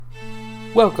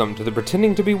Welcome to the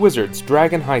Pretending to be Wizards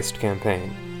Dragon Heist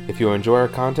campaign. If you enjoy our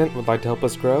content and would like to help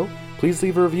us grow, please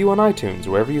leave a review on iTunes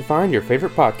or wherever you find your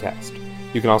favorite podcast.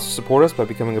 You can also support us by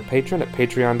becoming a patron at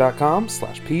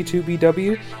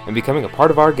patreon.com/p2bw and becoming a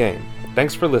part of our game.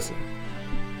 Thanks for listening.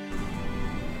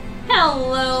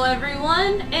 Hello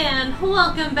everyone, and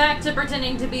welcome back to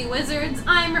Pretending to be Wizards.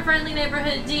 I'm your friendly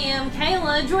neighborhood DM,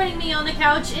 Kayla. Joining me on the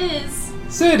couch is...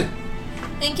 Sid!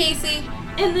 And Casey.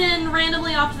 And then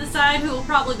randomly off to the side, who will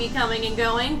probably be coming and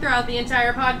going throughout the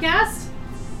entire podcast,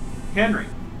 Henry.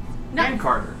 No. And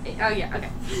Carter. Oh yeah, okay.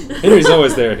 Henry's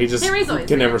always there, he just Henry's always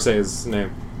can there. never say his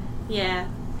name. Yeah.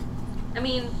 I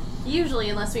mean, usually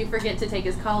unless we forget to take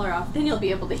his collar off, then you'll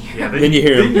be able to hear Yeah, him. Then you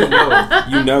hear him. Then you know.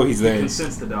 You know he's You there. can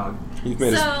sense the dog. You've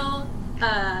made So,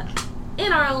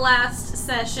 in our last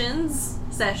sessions,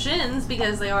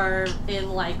 because they are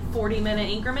in like 40-minute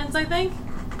increments, I think.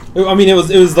 I mean, it was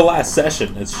the last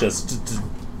session. It's just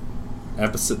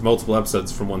multiple episodes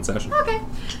from one session. Okay.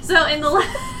 So in the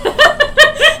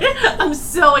I'm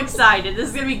so excited. This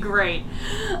is going to be great.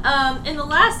 In the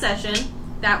last session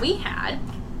that we had,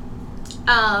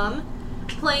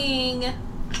 playing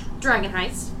Dragon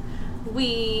Heist,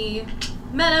 we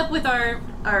met up with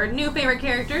our new favorite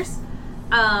characters,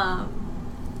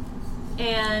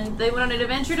 and they went on an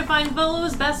adventure to find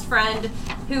Volo's best friend,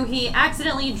 who he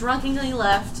accidentally drunkenly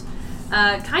left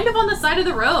kind of on the side of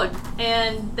the road,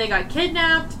 and they got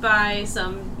kidnapped by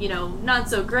some, not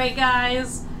so great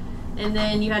guys, and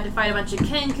then you had to fight a bunch of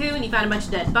Kenku, and you found a bunch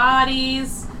of dead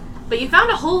bodies, but you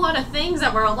found a whole lot of things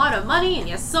that were a lot of money, and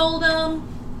you sold them,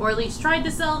 or at least tried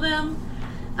to sell them.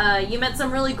 You met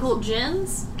some really cool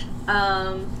djinns,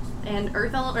 and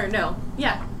Earth Element, or no,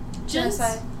 yeah, djinns?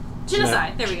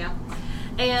 Genocide, there we go.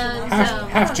 And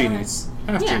Half genies.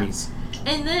 Half yeah. genies.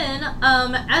 And then,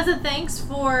 as a thanks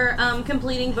for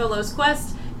completing Volo's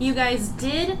quest, you guys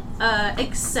did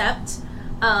accept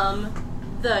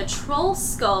the Troll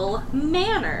Skull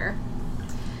Manor.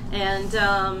 And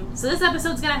so this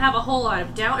episode's going to have a whole lot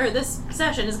of this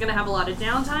session is going to have a lot of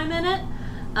downtime in it.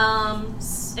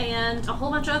 And a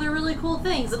whole bunch of other really cool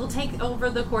things. It'll take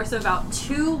over the course of about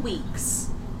 2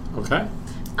 weeks. Okay.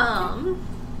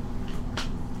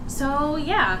 So,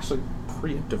 yeah. Actually,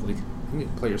 preemptively, I need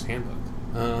a player's handbook.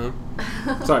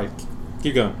 Sorry,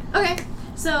 keep going. Okay,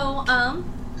 so,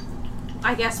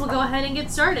 I guess we'll go ahead and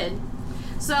get started.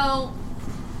 So,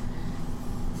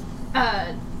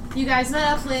 you guys met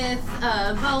up with,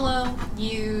 Volo.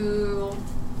 You,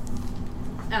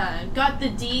 got the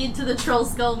deed to the Troll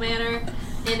Skull Manor,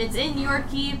 and it's in your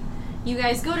keep. You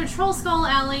guys go to Troll Skull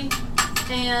Alley,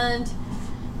 and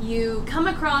you come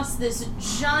across this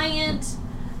giant,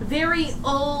 very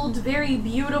old, very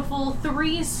beautiful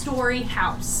 3-story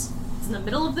house. It's in the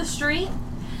middle of the street,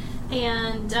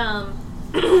 and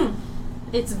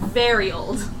it's very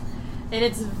old, and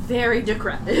it's very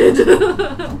decrepit.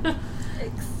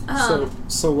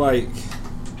 So like,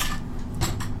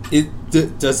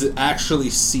 does it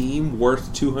actually seem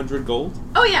worth 200 gold?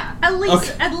 Oh yeah, at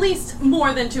least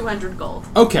more than 200 gold.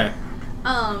 Okay.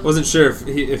 Wasn't sure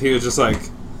if he was just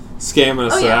like scamming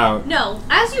us out. No,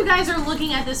 as you guys are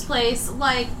looking at this place,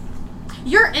 like,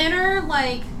 your inner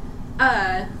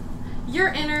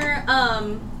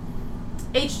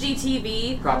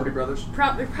HGTV Property Brothers.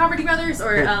 Property Brothers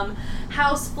or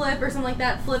House Flip or something like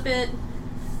that. Flip it.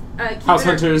 House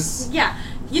Hunters. Yeah,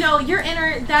 your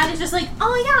inner that is just like,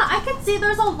 oh yeah, I can see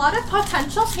there's a lot of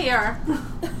potential here.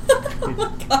 Oh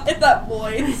my god, that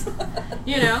voice.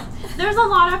 There's a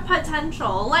lot of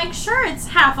potential. Like, sure, it's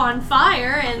half on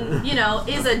fire and,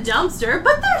 is a dumpster,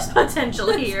 but there's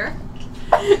potential here.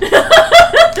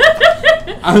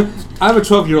 I'm a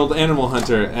 12-year-old animal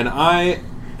hunter, and I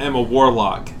am a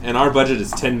warlock, and our budget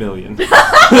is 10 million.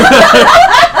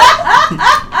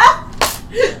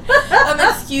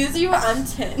 Excuse you, I'm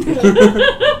 10.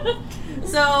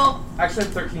 So... Actually,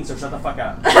 I'm 13, so shut the fuck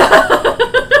up.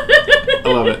 I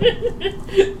love it.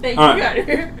 Thank All you, right.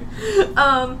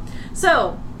 Carter.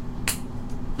 So,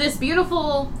 this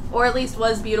beautiful, or at least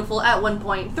was beautiful at one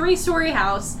point, 3-story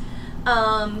house,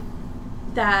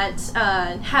 that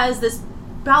has this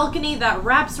balcony that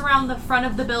wraps around the front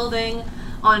of the building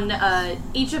on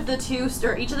each of the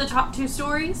top 2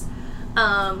 stories.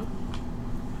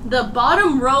 The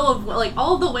bottom row of, like,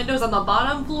 all the windows on the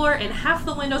bottom floor and half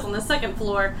the windows on the second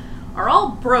floor are all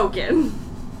broken.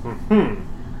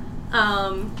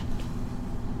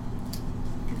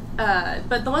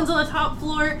 But the ones on the top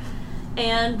floor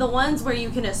and the ones where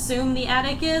you can assume the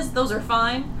attic is, those are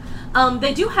fine.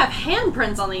 They do have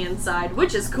handprints on the inside,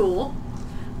 which is cool.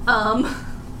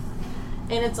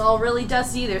 and it's all really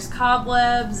dusty. There's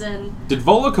cobwebs, and Did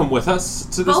Volo come with us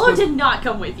to this Volo place? did not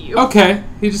come with you. Okay.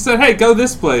 He just said, hey, go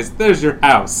this place. There's your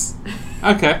house.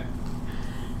 Okay.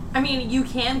 I mean, you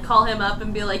can call him up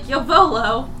and be like, yo,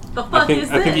 Volo, the fuck is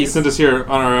this? I think he sent us here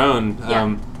on our own,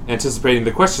 Yeah. anticipating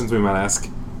the questions we might ask.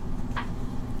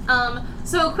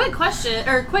 So quick question,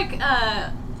 or quick,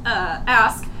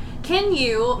 ask. Can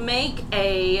you make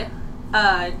a,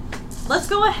 let's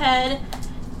go ahead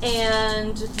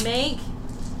and make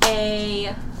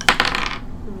a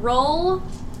roll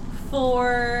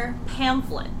for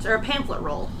pamphlet, or a pamphlet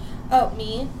roll. Oh,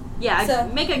 me? Yeah, So-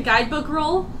 make a guidebook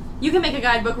roll. You can make a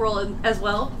guidebook roll as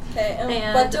well. Okay,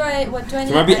 And- what do I need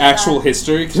It might be to add to actual that?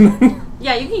 history.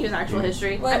 Yeah, you can use actual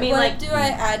history. What, I mean, what like, do I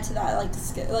add to that?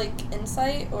 Like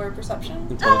insight or perception?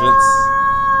 Intelligence.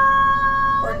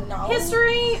 Or knowledge?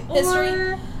 history History.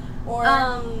 or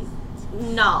Or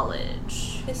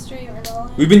knowledge. history or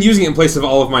knowledge? We've been using it in place of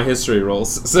all of my history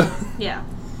rolls, so Yeah.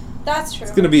 That's true.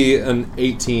 it's going to be an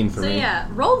 18 for So me. yeah,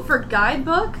 roll for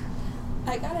guidebook.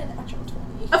 I got an natural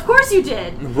 20. Of course you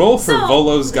did. Roll for So-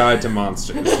 Volo's Guide to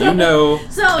Monsters. You know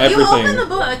So everything. you open the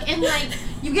book and like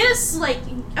you get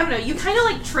I don't know, you kind of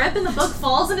like trip and the book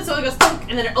falls and it goes thunk,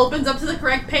 and then it opens up to the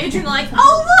correct page and you're like,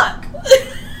 oh look.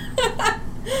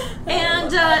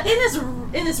 And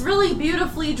in this really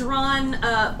beautifully drawn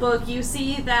book, you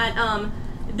see that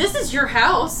this is your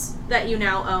house that you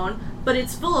now own, but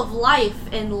it's full of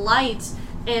life and light,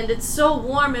 and it's so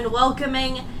warm and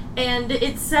welcoming. And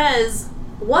it says,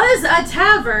 "Was a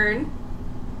tavern.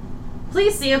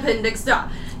 Please see appendix."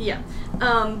 Yeah.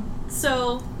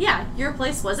 So yeah, your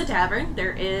place was a tavern.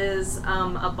 There is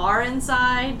a bar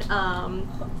inside.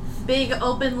 Big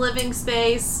open living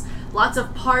space. Lots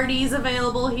of parties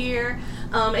available here.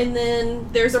 And then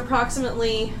there's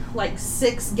approximately like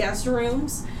 6 guest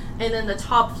rooms. And then the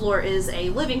top floor is a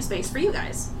living space for you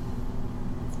guys.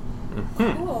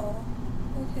 Mhm. Cool.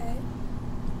 Okay.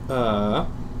 Uh,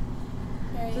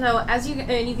 Alright. So as you can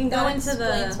go That into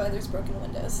explains the why there's broken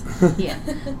windows. yeah,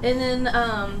 and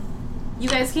then you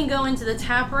guys can go into the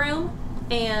tap room,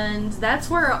 and that's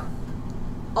where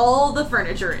all the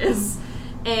furniture is.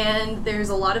 And there's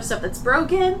a lot of stuff that's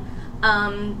broken.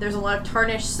 There's a lot of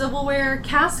tarnished silverware,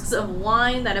 casks of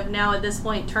wine that have now at this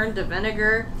point turned to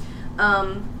vinegar,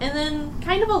 and then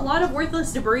kind of a lot of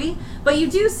worthless debris. But you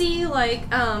do see like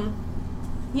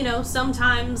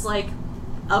sometimes like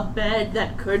a bed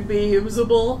that could be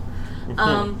usable.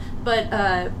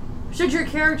 But should your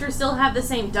character still have the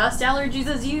same dust allergies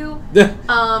as you,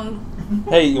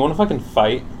 hey, you want to fucking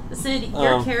fight? Sid,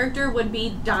 your character would be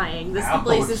dying. This Ouch.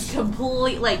 place is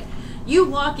complete. Like, you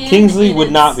walk in. Kingsley and would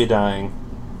it's- not be dying.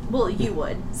 Well, you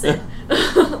would, Sid.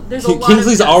 There's a lot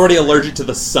Kingsley's of dust. already allergic to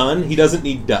the sun. He doesn't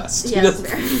need dust. Yeah, he, that's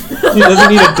doesn't, fair. he doesn't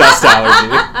need a dust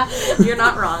allergy. You're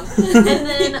not wrong. And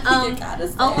then, You got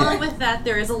us there. along with that,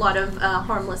 there is a lot of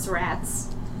harmless rats.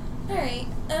 Alright,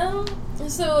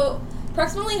 so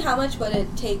approximately how much would it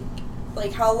take,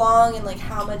 like how long and like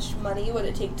how much money would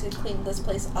it take to clean this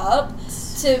place up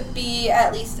to be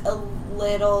at least a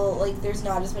little, like there's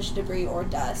not as much debris or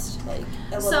dust, like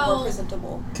a little So- more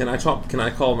presentable? Can I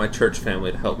call my church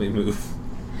family to help me move?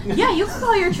 Yeah, you can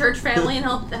call your church family and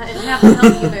have them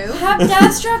help you move. Have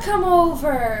Dastra come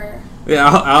over! Yeah,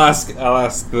 I'll ask You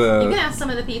can the ask some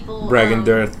of the people. Brag and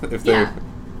Dirth if yeah.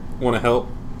 they want to help.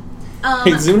 Um,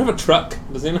 Hey, does anyone have a truck?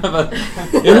 Does anyone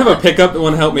have a pickup that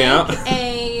want to help me out?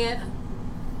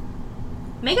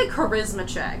 Make a charisma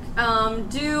check.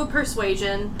 Do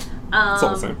persuasion. It's all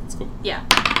the same. It's cool. Yeah.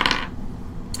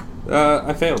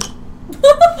 I failed.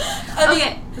 I mean,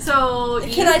 Okay, so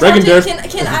Can I Brag talk and to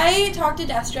Dirth. can I talk to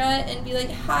Dastra and be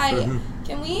like, hi, Mhm.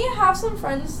 can we have some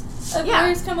friends of Yeah.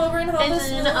 yours come over and help And us?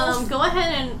 then move? go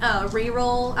ahead and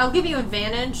re-roll. I'll give you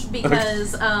advantage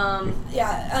because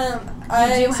Yeah,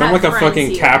 You do So I'm have like a friends fucking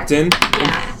here. captain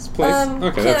Yeah. in this place.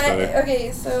 Okay, can that's I, better.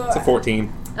 okay, so It's a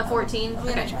 14. a 14. I'm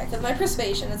gonna Okay. try because my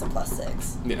persuasion is a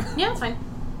 +6. Yeah. Yeah, that's fine.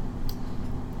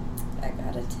 I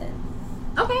got a 10.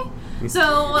 Okay.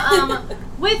 So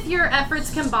with your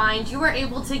efforts combined, you were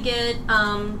able to get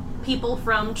people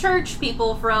from church,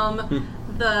 people from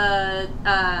the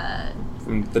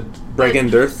From the Brag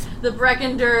and Dirth. the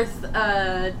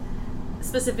Breckendirth,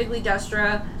 specifically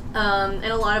Destra, and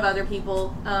a lot of other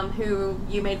people who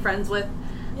you made friends with.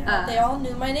 Yeah, they all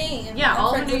knew my name. Yeah, I'm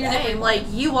all friends knew your with name. everyone. Like,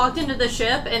 you walked into the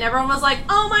ship and everyone was like,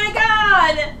 "Oh my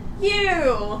god,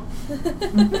 you!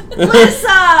 Lisa!"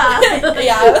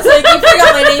 Yeah, I was like, you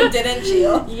forgot my name, didn't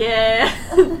you? Yeah.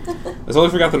 I totally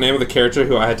forgot the name of the character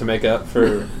who I had to make up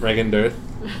for Brag and Dirth.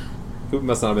 Who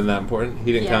must not have been that important.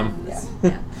 He didn't come.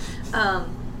 Yeah.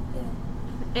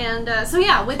 And so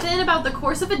yeah, within about the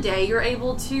course of a day, you're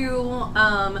able to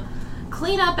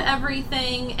clean up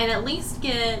everything and at least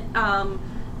get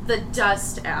the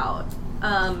dust out.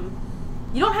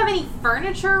 You don't have any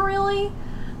furniture really,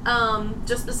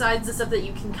 just besides the stuff that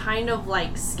you can kind of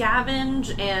like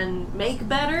scavenge and make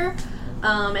better.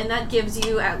 And that gives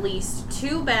you at least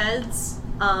 2 beds,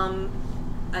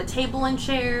 a table and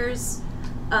chairs,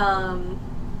 a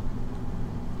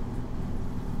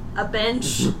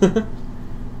bench.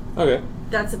 Okay.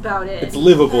 That's about it. It's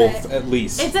livable, Alright. at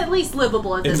least. It's at least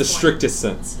livable at in this the point. strictest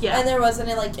sense. Yeah. And there wasn't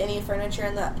any furniture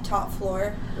in the top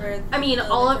floor. Where I mean,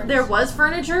 there was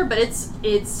furniture, but it's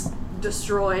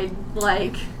destroyed.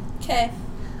 Like, Okay.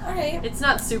 All right. it's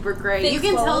not super great. Fix You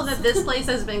can tell walls. that this place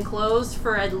has been closed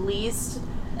for at least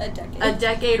A decade. a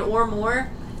decade or more,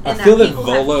 I and feel that that people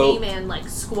Volo- have came and like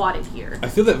squatted here. I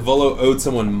feel that Volo owed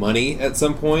someone money at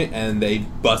some point, and they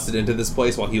busted into this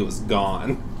place while he was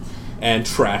gone and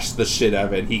trashed the shit out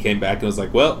of it. He came back and was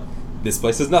like, well, this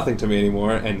place is nothing to me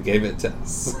anymore, and gave it to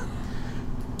us.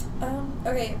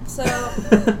 Okay, so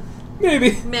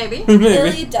Maybe. Maybe.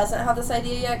 Lily doesn't have this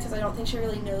idea yet because I don't think she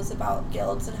really knows about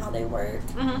guilds and how they work.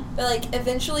 Hmm. But like,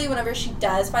 eventually, whenever she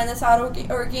does find this out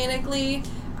organically,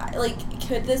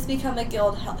 could this become a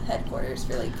guild headquarters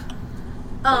for like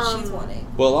what she's wanting?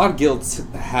 Well, a lot of guilds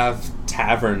have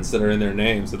taverns that are in their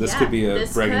name, so this Yeah, could be a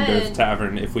this Regenderth could-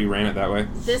 tavern if we ran it that way.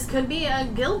 This could be a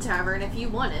guild tavern if you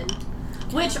wanted.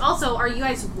 Which also, are you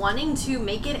guys wanting to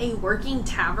make it a working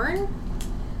tavern?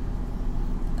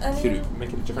 I Could we mean, make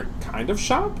it a different kind of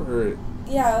shop, or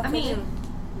yeah. I mean,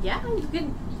 yeah, you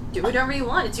can do whatever you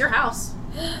want. It's your house.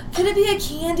 could it be a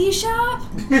candy shop?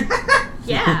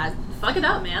 Yeah, fuck it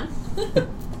up, man.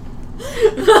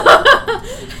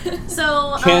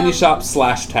 So candy shop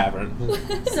 /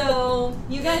 tavern? So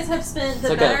you guys have spent It's the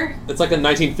like better. it's like a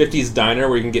 1950s diner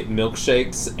where you can get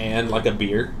milkshakes and like a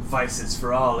beer. Vices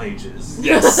for all ages.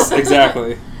 Yes,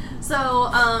 exactly. So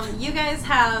you guys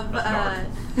have.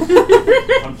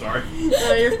 I'm sorry.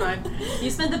 No, you're fine. You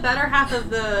spent the better half of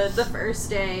the first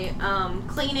day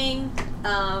cleaning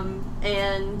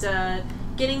and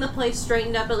getting the place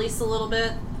straightened up at least a little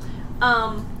bit.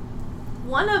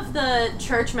 One of the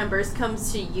church members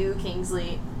comes to you,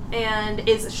 Kingsley, and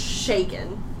is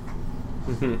shaken.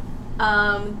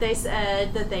 They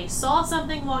said that they saw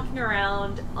something walking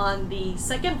around on the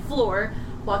second floor,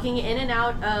 walking in and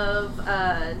out of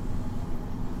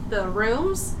the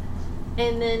rooms,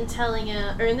 and then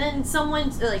someone,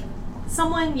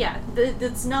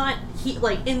 that's not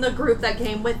in the group that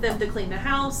came with them to clean the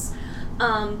house,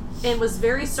 and was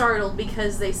very startled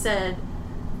because they said,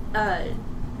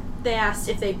 they asked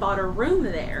if they bought a room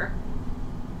there,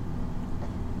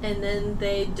 and then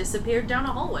they disappeared down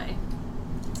a hallway.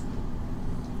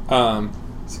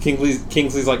 So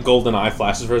Kingsley's like golden eye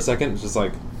flashes for a second. It's just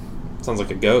like, sounds like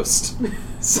a ghost.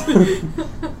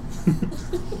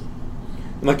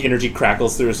 And like energy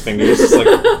crackles through his fingers. Just like,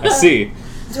 I see.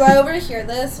 Do I overhear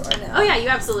this or no? Oh yeah, you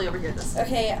absolutely overhear this.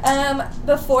 Okay.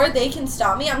 Before they can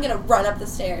stop me, I'm gonna run up the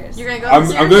stairs. You're gonna go I'm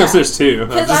upstairs? going Yeah. upstairs too.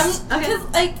 Because Okay.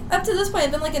 like up to this point,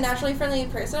 I've been like a naturally friendly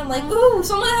person. I'm like, ooh,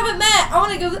 someone I haven't met. I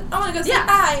want to go say Yeah.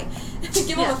 hi. Give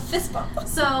Yeah. them a fist bump.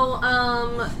 So,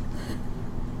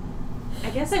 I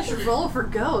guess I should roll for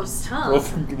ghost, huh?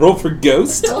 roll for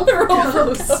ghost. Roll for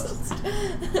Ghost. ghost.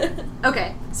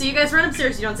 Okay, so you guys run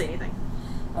upstairs, you don't say anything.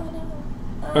 Oh no.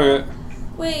 Okay.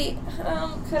 Wait.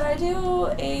 Could I do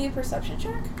a perception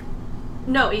check?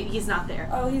 No, he's not there.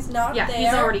 Oh, he's not Yeah, there.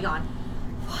 he's already gone.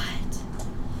 What?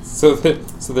 So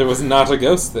there was not a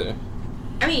ghost there.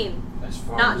 I mean, As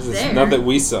far Not as there. Not that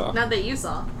we saw. not that you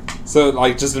saw. So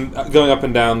like just going up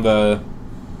and down the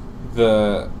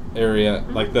area,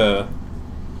 like the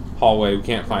hallway, we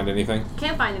can't find anything.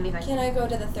 Can't find anything. Can I go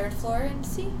to the 3rd floor and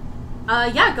see?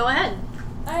 Yeah, go ahead.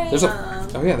 Alright. There's Um,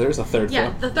 there's a third Yeah,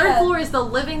 floor. the third Yeah. floor is the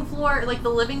living floor, like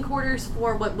the living quarters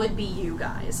for what would be you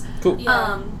guys. Cool.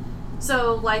 Yeah.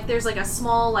 So like there's like a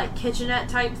small like kitchenette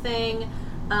type thing.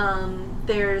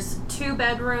 There's 2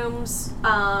 bedrooms.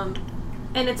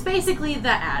 And it's basically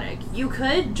the attic. You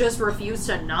could just refuse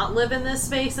to not live in this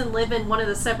space and live in one of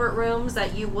the separate rooms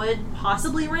that you would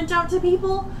possibly rent out to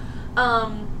people.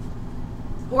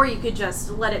 Or you could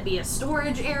just let it be a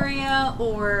storage area,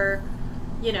 or,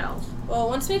 you know. Well,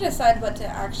 once we decide what to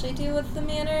actually do with the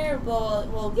manor,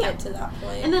 we'll Yeah. get to that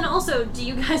point. And then also, do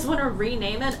you guys want to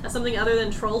rename it something other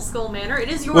than Troll Skull Manor? It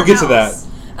is your We'll get to house.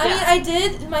 I mean, Yeah. I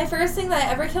did. My first thing that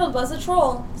I ever killed was a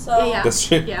troll. So Yeah. That's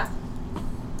true. Yeah.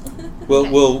 We'll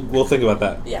Okay. we'll think about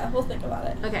that. yeah, we'll think about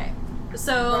it. Okay. Or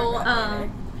So, not manor.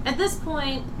 at this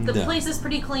point, the No. place is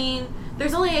pretty clean.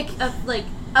 There's only a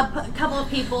couple of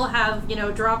people have,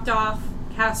 dropped off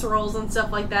casseroles and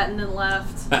stuff like that and then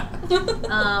left.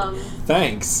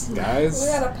 Thanks, guys. We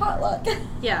had a potluck.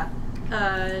 Yeah.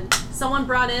 Someone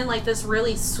brought in, like, this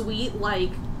really sweet,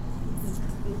 like,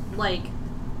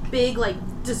 big, like,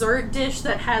 dessert dish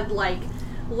that had, like,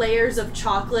 layers of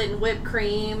chocolate and whipped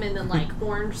cream and then, like,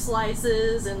 orange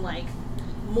slices and, like,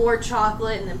 more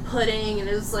chocolate and then pudding, and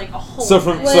it was, like, a whole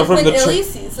thing. When Illy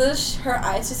sees this, her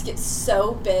eyes just get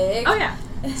so big. Oh, yeah.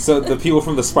 So the people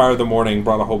from the Spire of the Morning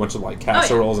brought a whole bunch of, like,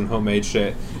 casseroles and homemade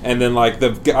shit. And then, like,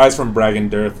 the guys from Bragg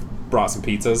and Dearth brought some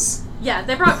pizzas. Yeah,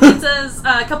 they brought pizzas,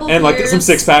 a couple of and, beers. like, some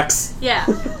six-packs. Yeah.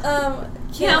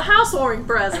 Housewarming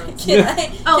presents. Can I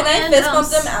fist bump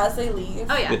them as they leave?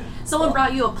 Oh, yeah. Someone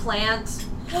brought you a plant.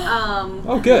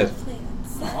 Oh, good.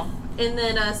 And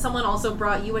then someone also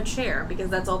brought you a chair, because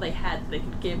that's all they had they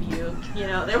could give you. You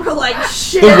know, they were like,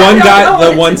 shit. The one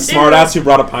guy, the one smartass who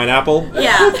brought a pineapple.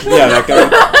 Yeah. Yeah, that guy.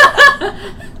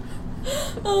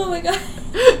 Oh my god.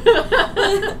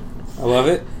 I love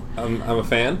it. I'm a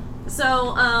fan.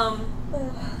 So,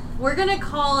 we're gonna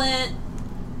call it.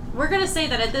 We're gonna say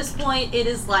that at this point it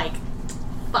is like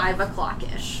 5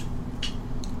 o'clock-ish.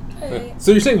 Alright. So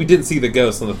you're saying we didn't see the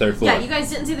ghost on the third floor? Yeah, you guys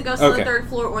didn't see the ghost on the third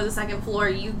floor or the second floor.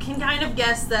 You can kind of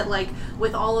guess that, like,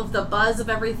 with all of the buzz of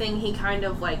everything, he kind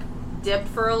of, like, dipped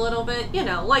for a little bit. You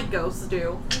know, like ghosts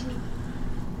do.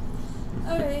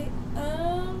 Alright,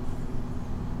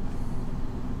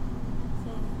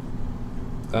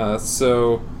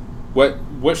 So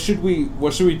what should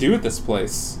we do at this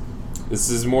place?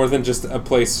 This is more than just a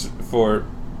place for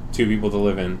two people to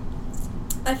live in.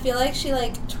 I feel like she,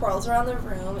 like, twirls around the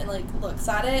room and, like, looks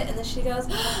at it, and then she goes,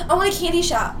 I want a candy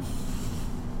shop.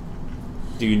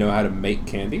 Do you know how to make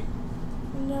candy?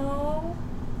 No.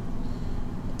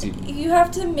 You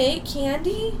have to make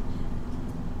candy?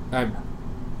 At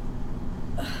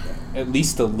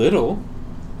least a little.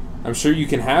 I'm sure you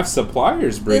can have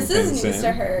suppliers bring This things is news in.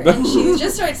 to her, and she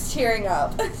just starts tearing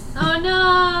up. Oh no!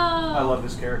 I love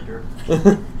this character.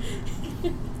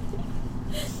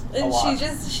 And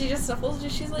she just snuffles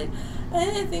and she's like, I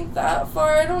didn't think that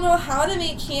far. I don't know how to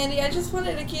make candy. I just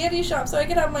wanted a candy shop so I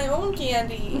could have my own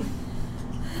candy.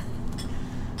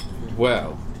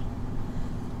 Well,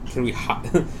 can we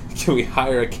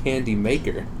hire a candy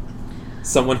maker?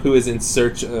 Someone who is in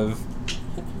search of...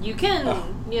 You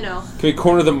can, you know... Can we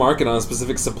corner the market on a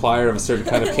specific supplier of a certain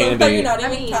kind of candy? You're not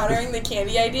even countering the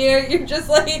candy idea. You're just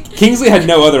like... Kingsley had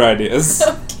no other ideas.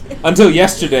 Okay. Until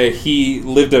yesterday, he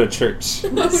lived at a church.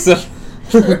 So...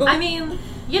 I mean,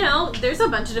 you know, there's a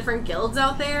bunch of different guilds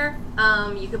out there.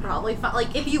 You could probably find,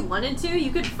 like, if you wanted to,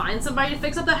 you could find somebody to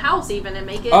fix up the house even and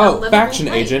make it a livable faction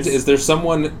place. agent. Is there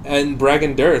someone in Bragg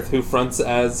and Dearth who fronts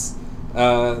as,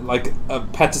 like, a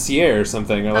patissier or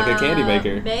something, or like a candy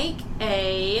maker? Make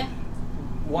a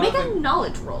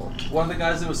knowledge roll. One of the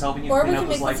guys that was helping you Or clean we up can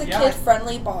was make like, this a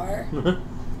kid-friendly bar.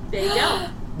 There you go.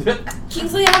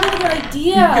 Kingsley, I have a good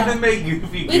idea. You're gonna make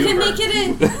Goofy Goober. We can make it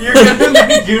in... You're gonna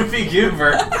make Goofy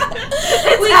Goober.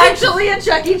 It's actually a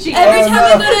Chuck E. Cheese. Every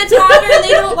time I go to a tavern,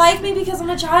 they don't like me because I'm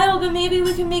a child, but maybe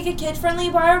we can make a kid-friendly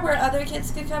bar where other kids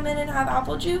could come in and have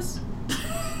apple juice.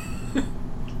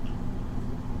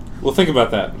 We'll think about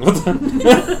that.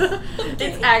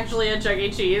 It's actually a Chuck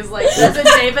E. Cheese. Like, there's a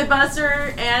David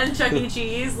Buster and Chuck E.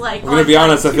 Cheese. Like, I'm gonna be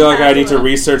honest, I feel like I need to read.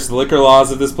 research the liquor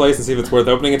laws of this place and see if it's worth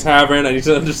opening a tavern. I need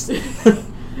to understand.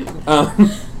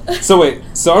 So wait,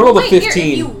 so I rolled a 15.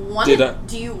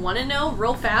 Do you want to know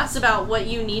real fast about what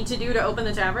you need to do to open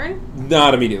the tavern?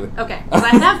 Not immediately. Okay, because I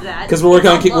have that. Because we're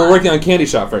working on candy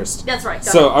shop first. That's right.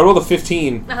 So I rolled a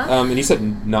 15, Uh-huh. and you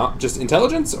said not just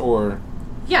intelligence, or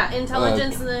yeah,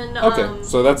 intelligence, and then okay,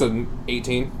 so that's an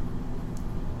 18.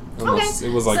 Unless it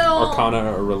was like so-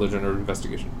 Arcana or Religion or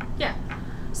Investigation. yeah.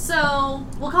 So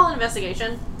we'll call it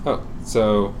investigation, Oh,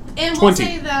 so and 20. we'll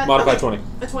say that Modify 20.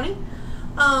 A 20.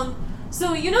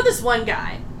 So you know this one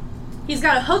guy. He's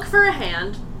got a hook for a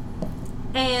hand,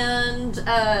 and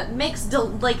makes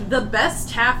like the best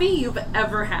taffy you've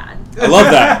ever had. I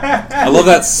love that. I love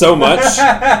that so much.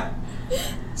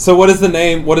 So what is the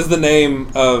name? What is the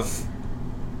name of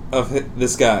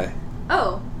this guy?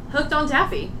 Oh, Hooked on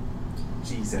Taffy.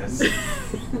 Jesus.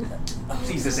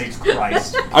 Jesus H.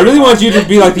 Christ. I really want you to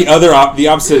be like the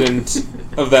opposite end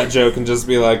of that joke and just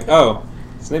be like, oh,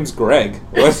 his name's Greg.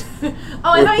 What? I thought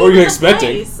what were you meant expecting?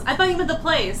 The place. I thought you meant the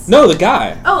place. No, the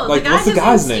guy. Oh, like, the guy. what's the his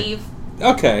guy's name's name? Steve.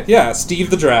 Okay, yeah, Steve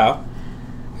the Drow,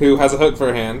 who has a hook for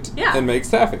a hand and makes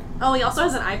taffy. Oh, he also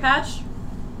has an eye patch.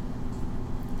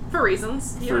 For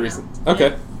reasons. You For don't reasons. know. Okay,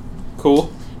 Yeah.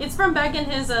 cool. It's from back in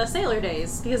his sailor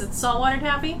days because it's saltwater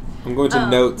taffy. I'm going to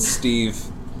note Steve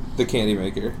The candy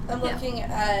maker. I'm Yeah. looking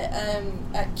at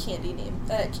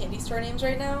candy store names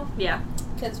right now Yeah.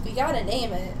 because we gotta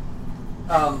name it.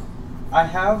 I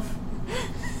have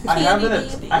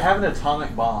Candy I have an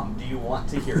atomic bomb. Do you want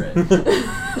to hear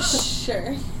it?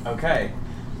 Sure. Okay.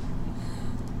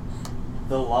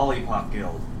 The Lollipop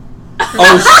Guild.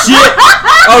 Oh shit!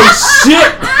 Oh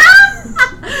shit!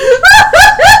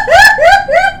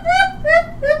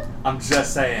 I'm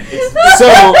just saying. It's,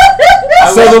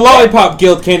 So the Lollipop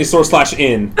Guild candy store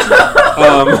 /in.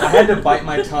 I had to bite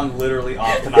my tongue literally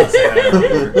off to not say that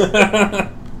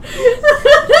earlier.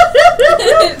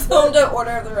 It's home to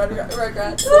Order of the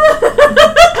Rugrats.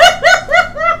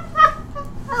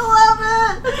 I love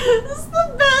it. This is the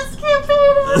best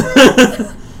campaign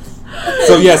ever.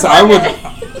 So yes, I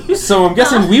would. So I'm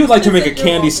guessing we would like to make a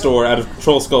candy store out of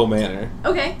Troll Skull Manor,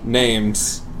 Okay. named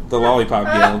the Lollipop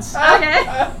Guilds.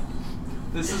 Okay.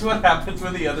 This is what happens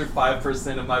when the other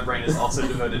 5% of my brain is also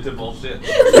devoted to bullshit.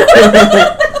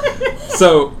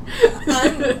 So I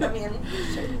mean,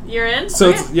 sure. You're in? so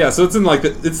Okay. it's, yeah, so it's in like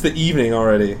it's the evening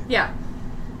already. Yeah.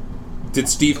 Did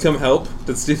Steve come help?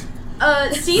 Did Steve?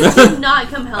 Steve did not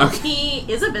come help. Okay.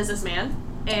 He is a businessman,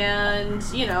 and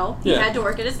he Yeah. had to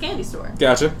work at his candy store.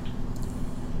 Gotcha.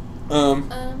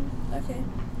 Okay.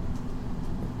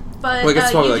 But Well, I guess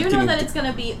you probably, do like, know getting that to- it's going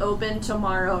to be open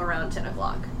tomorrow around 10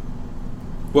 o'clock.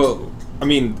 Well, I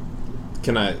mean,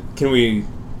 can we?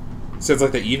 Since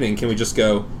like the evening, can we just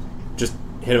hit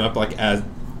him up like as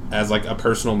like a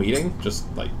personal meeting? Just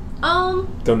like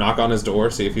go knock on his door,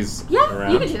 see if he's Yeah,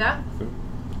 around. you can do that.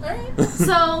 Alright.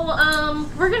 So,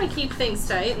 we're going to keep things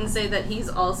tight and say that he's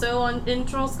also in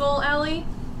Troll Skull Alley.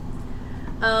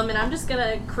 And I'm just going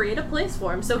to create a place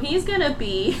for him. So he's going to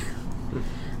be,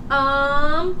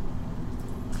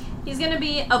 he's going to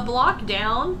be a block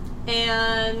down,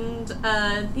 and,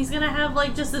 he's going to have,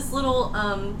 like, just this little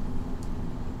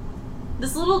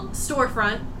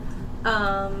storefront,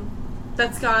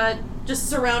 that's got, just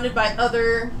surrounded by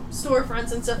other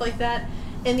storefronts and stuff like that.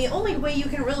 And the only way you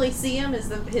can really see him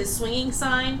is his swinging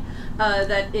sign,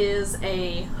 that is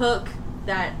a hook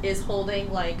that is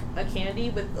holding, like, a candy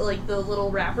with, like, the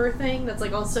little wrapper thing that's,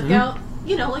 like, all stuck Mhm. out.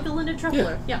 You know, like a Linda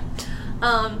Truffler. Yeah.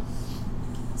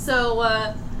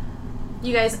 So,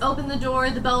 you guys open the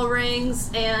door, the bell rings,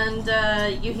 and,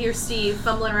 you hear Steve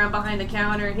fumbling around behind the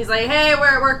counter. He's like, hey,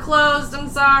 we're closed, I'm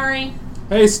sorry.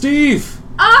 Hey, Steve.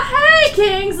 Hey,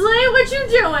 Kingsley, what you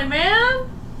doing, man?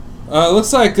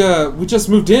 Looks like we just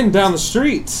moved in down the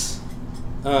street.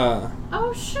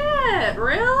 Oh, shit,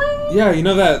 really? Yeah, you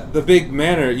know that the big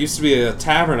manor, it used to be a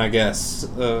tavern, I guess,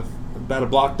 about a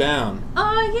block down.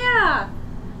 Yeah.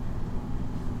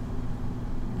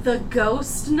 The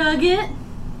Ghost Nugget?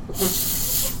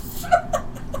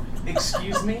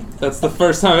 Excuse me? That's the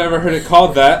first time I've ever heard it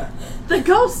called that. The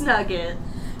Ghost Nugget.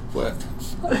 What?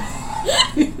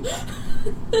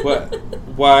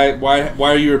 What? Why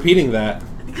are you repeating that?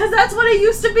 Because that's what it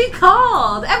used to be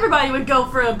called. Everybody would go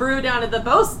for a brew down at the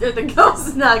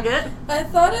Ghost Nugget. I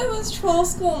thought it was Troll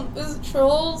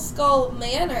Skull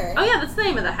Manor. Oh, yeah, that's the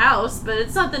name of the house, but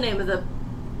it's not the name of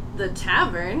the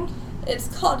tavern. It's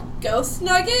called Ghost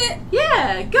Nugget.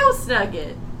 Yeah, Ghost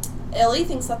Nugget. Ellie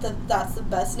thinks that's the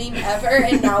best name ever,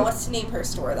 and now wants to name her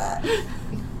store that.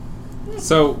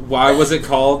 So why was it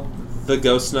called the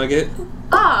Ghost Nugget?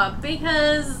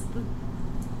 Because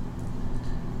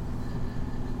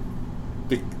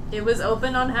it was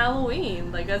open on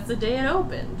Halloween. Like, that's the day it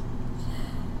opened.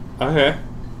 Okay.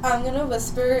 I'm gonna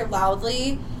whisper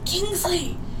loudly,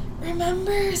 Kingsley,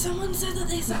 remember someone said that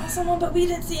they saw someone, but we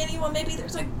didn't see anyone. Maybe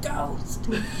there's a ghost.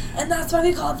 And that's why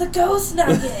we call it the Ghost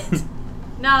Nugget.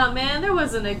 Nah, man, there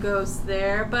wasn't a ghost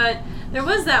there, but there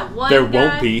was that one There guy.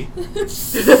 won't be.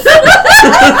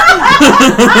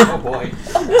 Oh boy.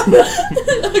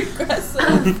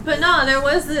 Aggressive. But no, there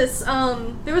was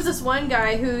this one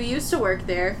guy who used to work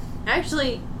there.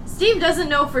 Actually, Steve doesn't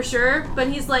know for sure, but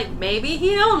he's like, maybe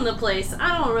he owned the place.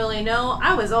 I don't really know.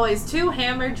 I was always too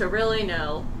hammered to really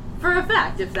know for a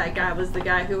fact if that guy was the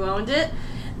guy who owned it.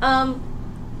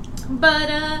 But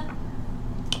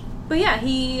yeah,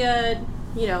 he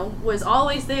was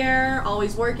always there,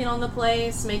 always working on the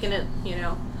place, making it,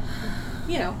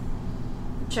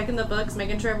 checking the books,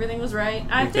 making sure everything was right.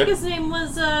 I think Okay. his name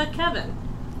was Kevin.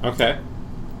 Okay.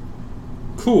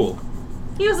 Cool.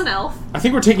 He was an elf. I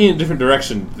think we're taking it a different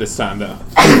direction this time, though.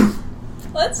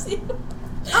 Let's see.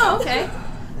 Oh, okay.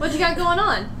 What you got going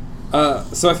on?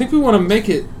 So I think we want to make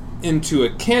it into a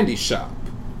candy shop.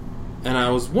 And I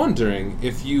was wondering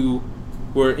if you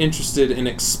were interested in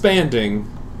expanding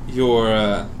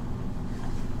your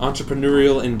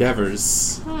entrepreneurial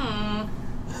endeavors.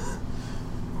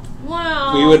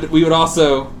 Well, We would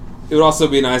also It would also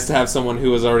be nice to have someone who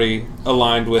was already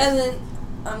aligned with. And then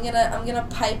I'm gonna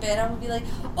pipe in. I'm gonna be like,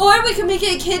 or we can make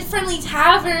it a kid-friendly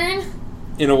tavern.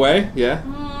 In a way, yeah.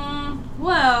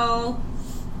 Well,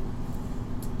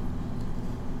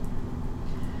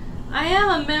 I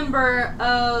am a member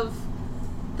of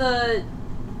the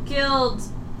Guild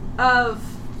of...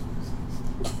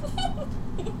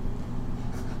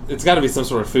 It's got to be some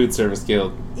sort of food service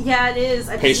guild. Yeah, it is.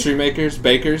 Pastry makers,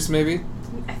 bakers, maybe.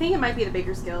 I think it might be the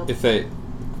Baker's Guild. If they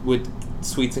would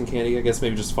sweets and candy, I guess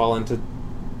maybe just fall into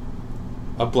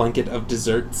a blanket of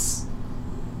desserts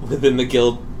within the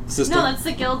guild system. No, that's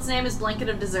the guild's name is Blanket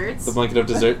of Desserts. The blanket of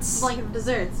desserts. Blanket of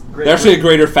Desserts. They're actually a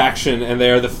greater faction, and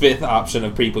they are the 5th option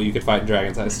of people you could fight in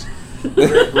Dragon's Heist.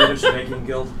 Great British Baking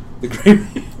Guild. The great.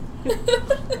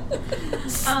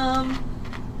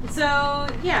 So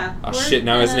yeah. Oh shit!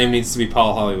 Now his name needs to be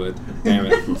Paul Hollywood. Damn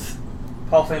it.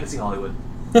 Paul Fantasy Hollywood.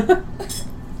 But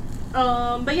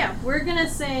yeah, we're gonna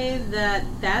say that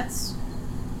that's.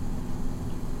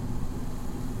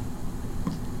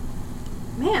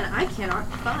 Man, I cannot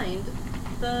find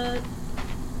the.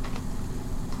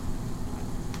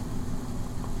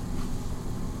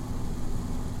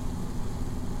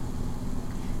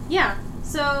 Yeah,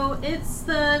 so it's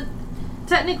the.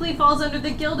 Technically falls under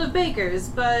the Guild of Bakers,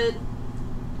 but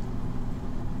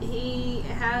he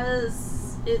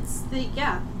has. It's the.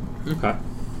 Yeah. Okay.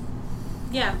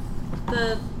 Yeah.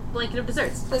 The Blanket of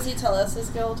Desserts. Does he tell us his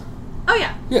guild? Oh,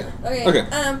 yeah. Yeah. Okay.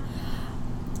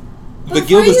 The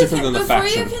guild is different than the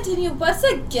faction. Before you continue, what's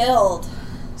a guild?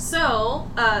 So,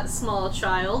 small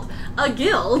child, a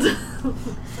guild.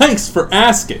 Thanks for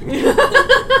asking.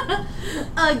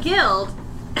 A guild,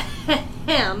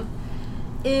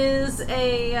 is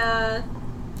a,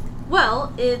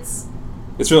 well, it's...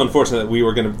 It's real unfortunate that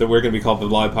we're gonna be called the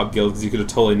Lollipop Guild, because you could have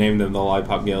totally named them the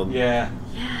Lollipop Guild. Yeah.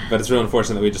 But it's real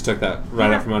unfortunate that we just took that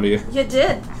right out from under you. You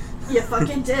did. You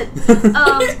fucking did.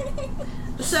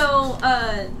 So,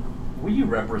 We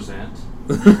represent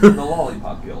the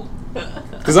Lollipop Guild.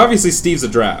 Because obviously Steve's a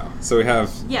drow, so we have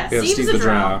Steve's a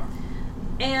drow.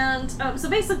 And so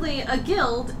basically, a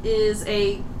guild is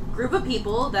a group of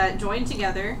people that join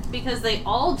together because they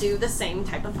all do the same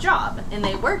type of job, and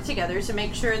they work together to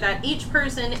make sure that each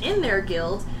person in their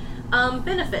guild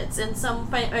benefits in some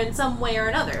way or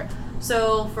another.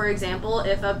 So, for example,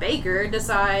 if a baker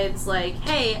decides, like,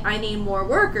 hey, I need more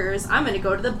workers, I'm going to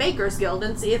go to the Baker's Guild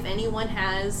and see if anyone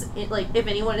if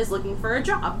anyone is looking for a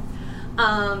job.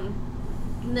 And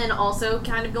then also,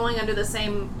 kind of going under the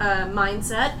same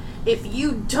mindset, if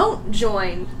you don't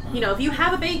join, if you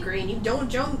have a bakery and you don't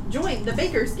join the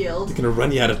Baker's Guild, they're going to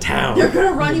run you out of town. They're going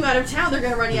to run you out of town. They're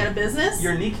going to run you out of business.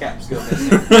 Your kneecaps go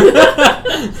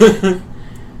missing.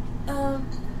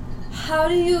 How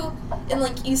do you, and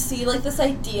like you see like this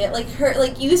idea, like her,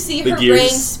 like you see her gears. brain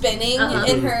spinning Uh-huh.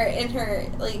 in her,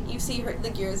 like you see the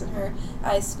gears in her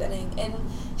eyes spinning, and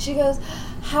she goes,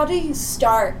 how do you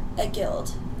start a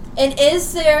guild? And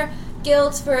is there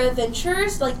guilds for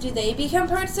adventurers? Like, do they become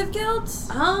parts of guilds?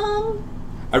 I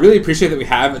really appreciate that we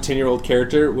have a 10-year-old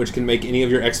character which can make any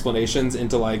of your explanations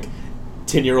into like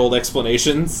 10-year-old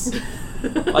explanations.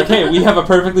 Like, hey, we have a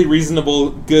perfectly reasonable,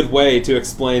 good way to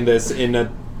explain this in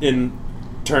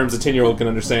terms a 10-year-old can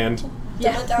understand.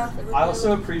 Dumb it down for the I also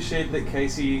group. appreciate that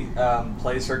Casey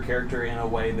plays her character in a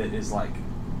way that is like,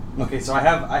 okay, so I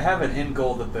have an end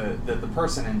goal that the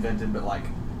person invented, but like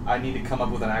I need to come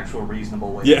up with an actual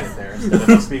reasonable way to get there instead of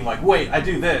us being like, wait, I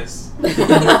do this.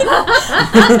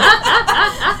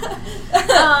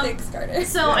 Thanks, Carter.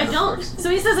 So Yeah, I of don't. course. So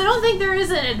he says I don't think there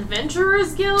is an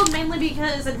adventurers guild, mainly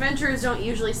because adventurers don't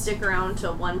usually stick around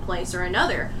to one place or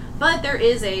another. But there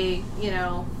is a,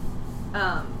 yep,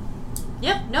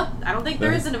 nope. I don't think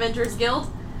there is an adventurers guild.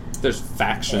 There's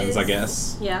factions, I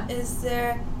guess. Yeah. Is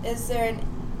there an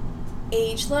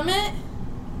age limit?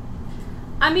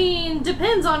 I mean,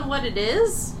 depends on what it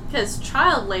is, because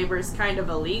child labor is kind of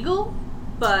illegal.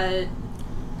 But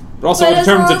But also But it as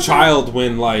determines long a as- child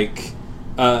when like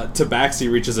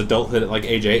Tabaxi reaches adulthood at like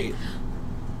age 8.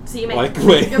 so you make Like, a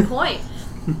wait. good point.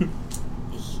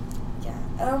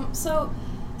 Yeah. So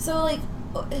like,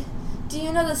 do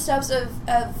you know the steps of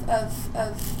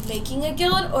making a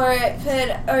guild, or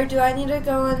do I need to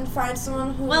go and find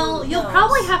someone who? Well, you'll knows?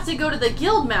 probably have to go to the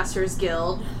Guildmasters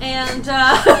Guild and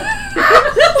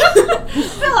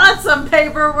fill out some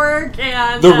paperwork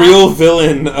and The real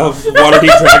villain of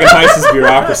Waterdeep Dragon Heist is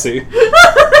bureaucracy.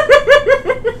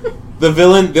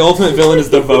 The ultimate villain is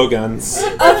the Vogons.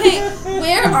 Okay,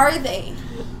 where are they?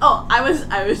 Oh, I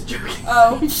was joking.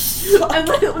 Oh, I'm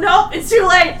like, no, it's too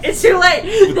late. It's too late.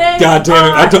 They God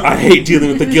damn are- it! I hate dealing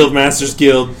with the Guildmasters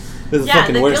Guild. This is Yeah,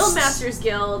 fucking the worse. Guildmasters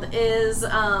Guild is,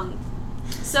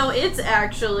 so it's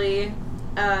actually,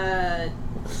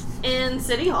 in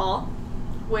City Hall,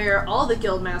 where all the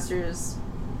Guildmasters,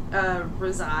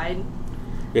 reside.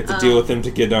 We have to deal with them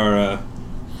to get our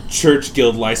church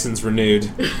guild license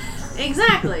renewed.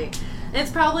 Exactly. It's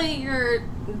probably your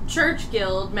church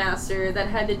guild master that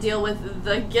had to deal with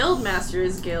the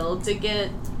Guildmasters Guild to get,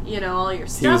 all your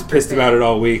stuff. He was pissed about it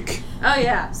all week. Oh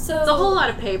yeah. So- it's a whole lot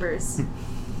of papers.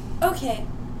 Okay,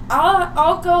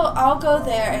 I'll go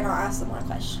there and I'll ask them more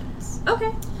questions.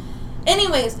 Okay.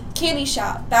 Anyways, candy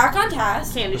shop back on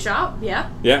task. Candy shop, yeah.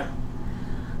 Yeah.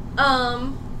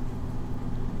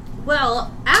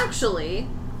 Well, actually,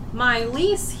 my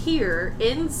lease here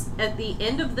ends at the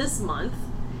end of this month,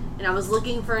 and I was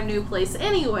looking for a new place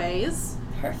anyways.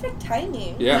 Perfect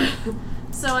timing. Yeah.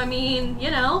 So, I mean,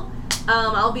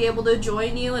 I'll be able to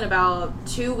join you in about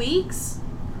 2 weeks,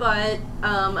 but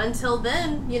until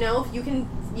then, if you can,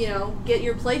 get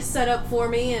your place set up for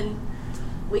me and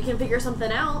we can figure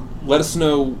something out. Let us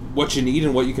know what you need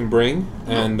and what you can bring,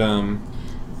 and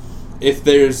if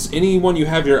there's anyone you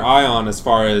have your eye on as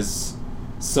far as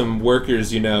some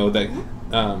workers that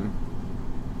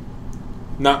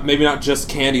not just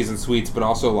candies and sweets, but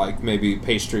also like maybe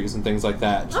pastries and things like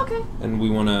that. Okay. And we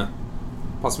want to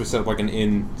possibly set up like an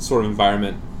inn sort of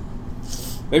environment.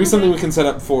 Maybe something we can set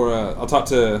up for. I'll talk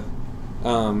to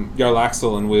Jarl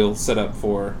Axel, and we'll set up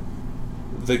for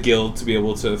the guild to be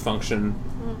able to function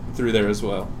through there as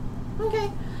well. Okay.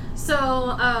 So,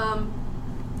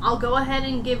 I'll go ahead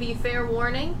and give you fair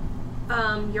warning.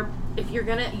 Are you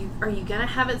gonna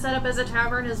have it set up as a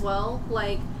tavern as well?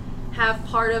 Like, have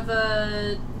part of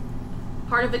a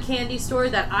candy store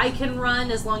that I can run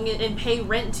and pay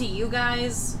rent to you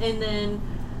guys, and then,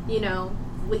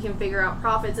 we can figure out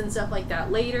profits and stuff like that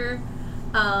later.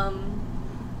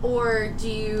 Or do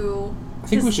you? I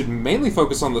think we should mainly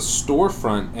focus on the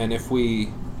storefront, and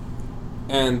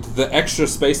and the extra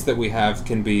space that we have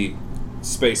can be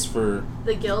space for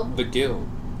The guild? the guild.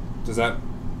 Does that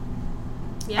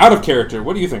Yeah. out of character?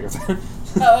 What do you think of that?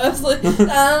 Oh, I was like,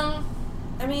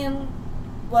 I mean,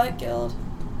 what guild?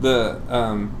 The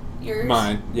Yours?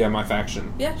 mine, yeah, my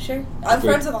faction. Yeah, sure. I'm Okay.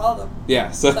 friends with all of them.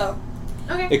 Yeah, so So,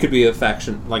 Okay. it could be a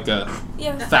faction, like a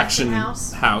yeah. faction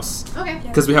house. Okay. Yeah.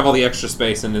 because we have all the extra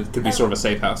space, and it could be sort of a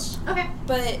safe house. Okay.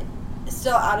 But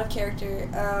still out of character.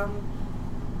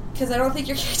 Because I don't think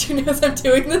your character knows I'm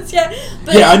doing this yet.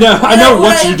 But Yeah, I know when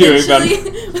what you're doing, but-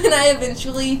 when I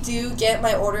eventually do get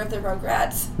my Order of the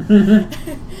Rugrats,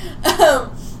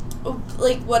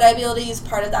 would I be able to use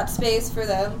part of that space for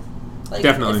them? Like,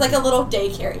 Definitely. It's like a little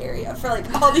daycare area for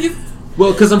like all these.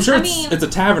 Well, because I'm sure I it's mean- it's a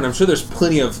tavern. I'm sure there's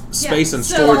plenty of space and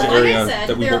so, storage like area I said,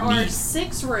 that we there won't are need.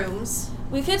 6 rooms.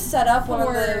 We could set up one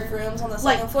of the For, rooms on the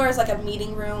like- second floor as like a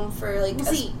meeting room for like.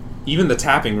 See, Even the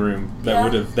tapping room Yeah.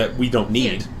 that we don't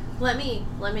need. let me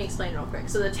explain real quick.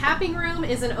 So the tapping room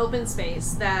is an open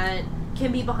space that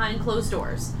can be behind closed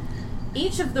doors.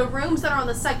 Each of the rooms that are on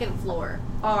the second floor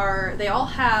they all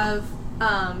have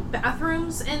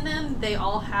bathrooms in them. They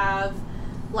all have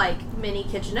like mini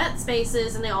kitchenette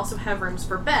spaces, and they also have rooms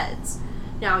for beds.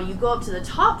 Now you go up to the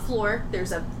top floor.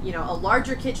 There's a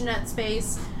larger kitchenette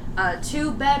space,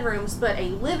 2 bedrooms, but a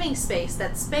living space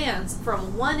that spans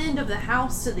from one end of the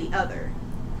house to the other.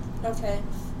 Okay,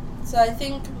 so I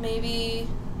think maybe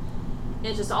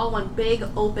It's just all one big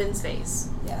open space.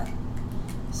 yeah.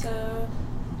 So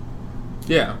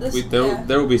Yeah, This- there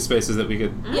yeah. will be spaces that we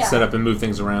could Yeah. set up and move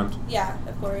things around. yeah,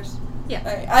 of course. Yeah.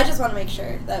 Alright, I just want to make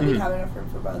sure that we Mhm. have enough room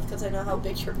for both because I know how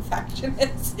big your faction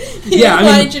is. Yeah, I I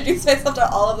mean- introduce myself to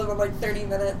all of them in like 30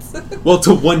 minutes. Well,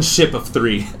 to one ship of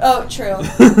 3. Oh, true,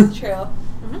 true.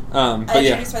 I But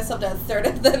yeah, introduced myself to a third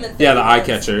of them in 30 yeah, the eye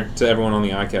minutes. catcher to everyone on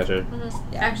the eye catcher.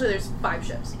 Mm-hmm. Yeah. Actually, there's 5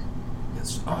 ships.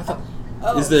 Oh, I thought.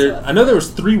 Oh, Is there? so- I know there was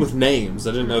 3 with names.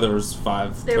 I didn't know there was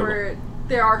 5. total.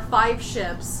 There are 5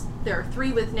 ships. There are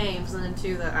 3 with names, and then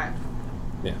 2 that I.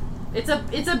 Yeah. It's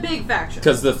a big faction.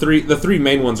 Because the three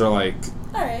main ones are like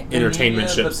All right. entertainment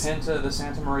the ships. The Penta, the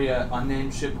Santa Maria,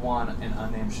 unnamed ship 1, and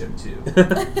unnamed ship 2.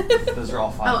 Those are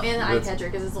all 5. Oh, and the eye That's- catcher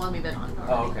because it's the one we've been on.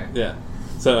 Oh, already. okay. Yeah.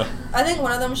 So I think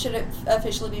one of them should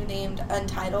officially be named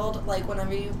Untitled. Like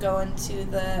whenever you go into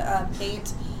the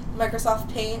Paint,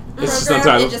 Microsoft Paint It's just program,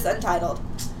 Untitled. it's just Untitled.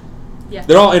 Yeah.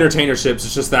 they're all entertainer ships.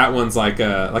 It's just that one's like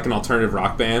an alternative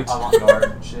rock band.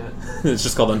 Avant-garde shit. It's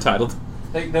just called Untitled.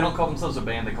 They don't call themselves a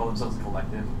band, they call themselves a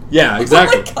collective. Yeah,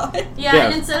 exactly. Oh my god. Yeah, Yeah.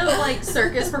 and instead of like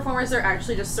circus performers, they're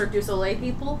actually just Cirque du Soleil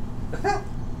people.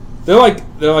 They're like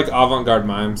avant-garde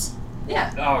mimes.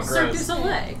 Yeah. Oh, Cirque du gross.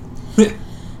 Soleil.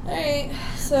 Alright,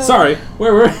 So Sorry,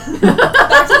 where were?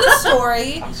 back to the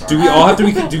story. I'm sorry. Do we all have to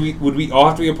be? Would we all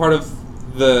have to be a part of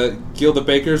the Guild of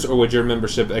Bakers, or would your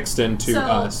membership extend to So-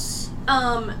 us?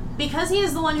 Because he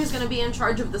is the one who's going to be in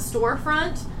charge of the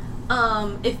storefront,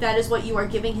 if that is what you are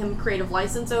giving him creative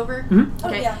license over. Mhm. Oh,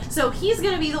 Okay, yeah. so he's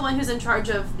going to be the one who's in charge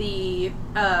of the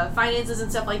finances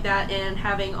and stuff like that, and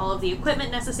having all of the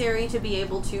equipment necessary to be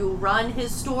able to run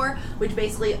his store, which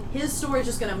basically his store is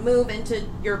just going to move into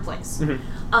your place. Mhm.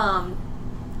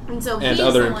 And so And he's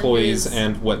other the one employees who's-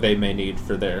 and what they may need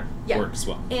for their Yeah. work as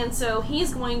well. And so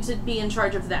he's going to be in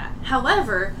charge of that.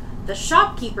 However, the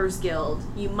Shopkeepers Guild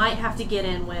you might have to get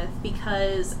in with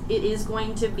because it is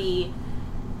going to be,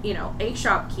 a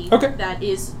shopkeep Okay. that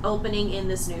is opening in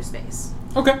this new space.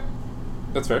 Okay,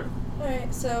 that's fair.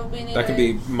 Alright, so we need That could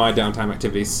be my downtime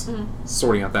activities, Mhm.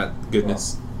 sorting out that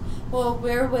goodness. Well,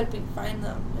 where would we find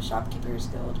them? The Shopkeepers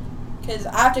Guild? Because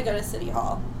I have to go to City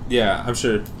Hall. Yeah, I'm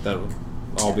sure that'll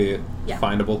all be Yeah.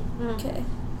 findable. Okay.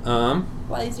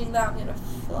 While he's doing that, I'm gonna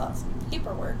fill out some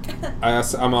paperwork.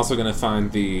 I'm also going to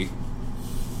find the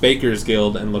Bakers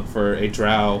Guild and look for a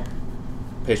drow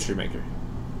pastry maker.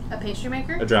 A pastry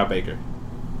maker? A drow baker.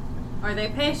 Are they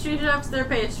pastry chefs? They're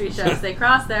pastry chefs. They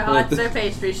cross their hearts. They're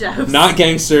pastry chefs. Not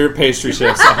gangster pastry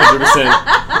chefs, 100%.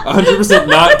 100%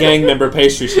 not gang member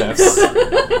pastry chefs.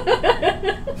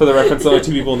 For the reference, only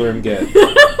 2 people in the room get.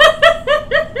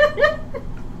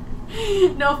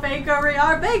 No fakery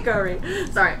or bakery.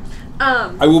 Sorry.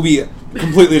 I will be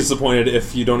completely disappointed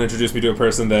if you don't introduce me to a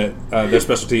person that their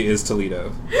specialty is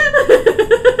Toledo.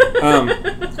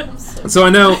 So I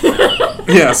know,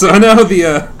 so I know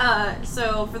the.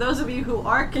 So for those of you who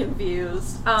are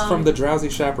confused, It's from the Drowsy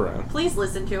Chaperone. please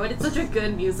listen to it. It's such a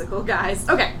good musical, guys.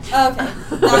 Okay. Okay,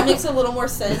 that makes a little more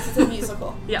sense. It's a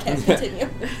musical. Yeah. Okay, continue.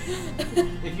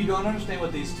 If you don't understand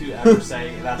what these two ever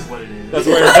say, that's what it is. That's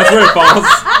where it falls.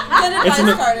 Good advice, It's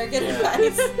an- Carter. Good Yeah.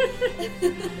 advice.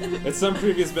 It's some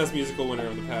previous best musical winner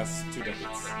of the past 2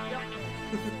 decades.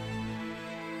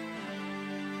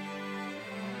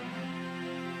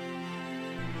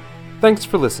 Thanks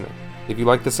for listening. If you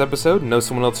like this episode and know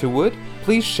someone else who would,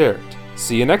 please share it.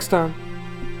 See you next time.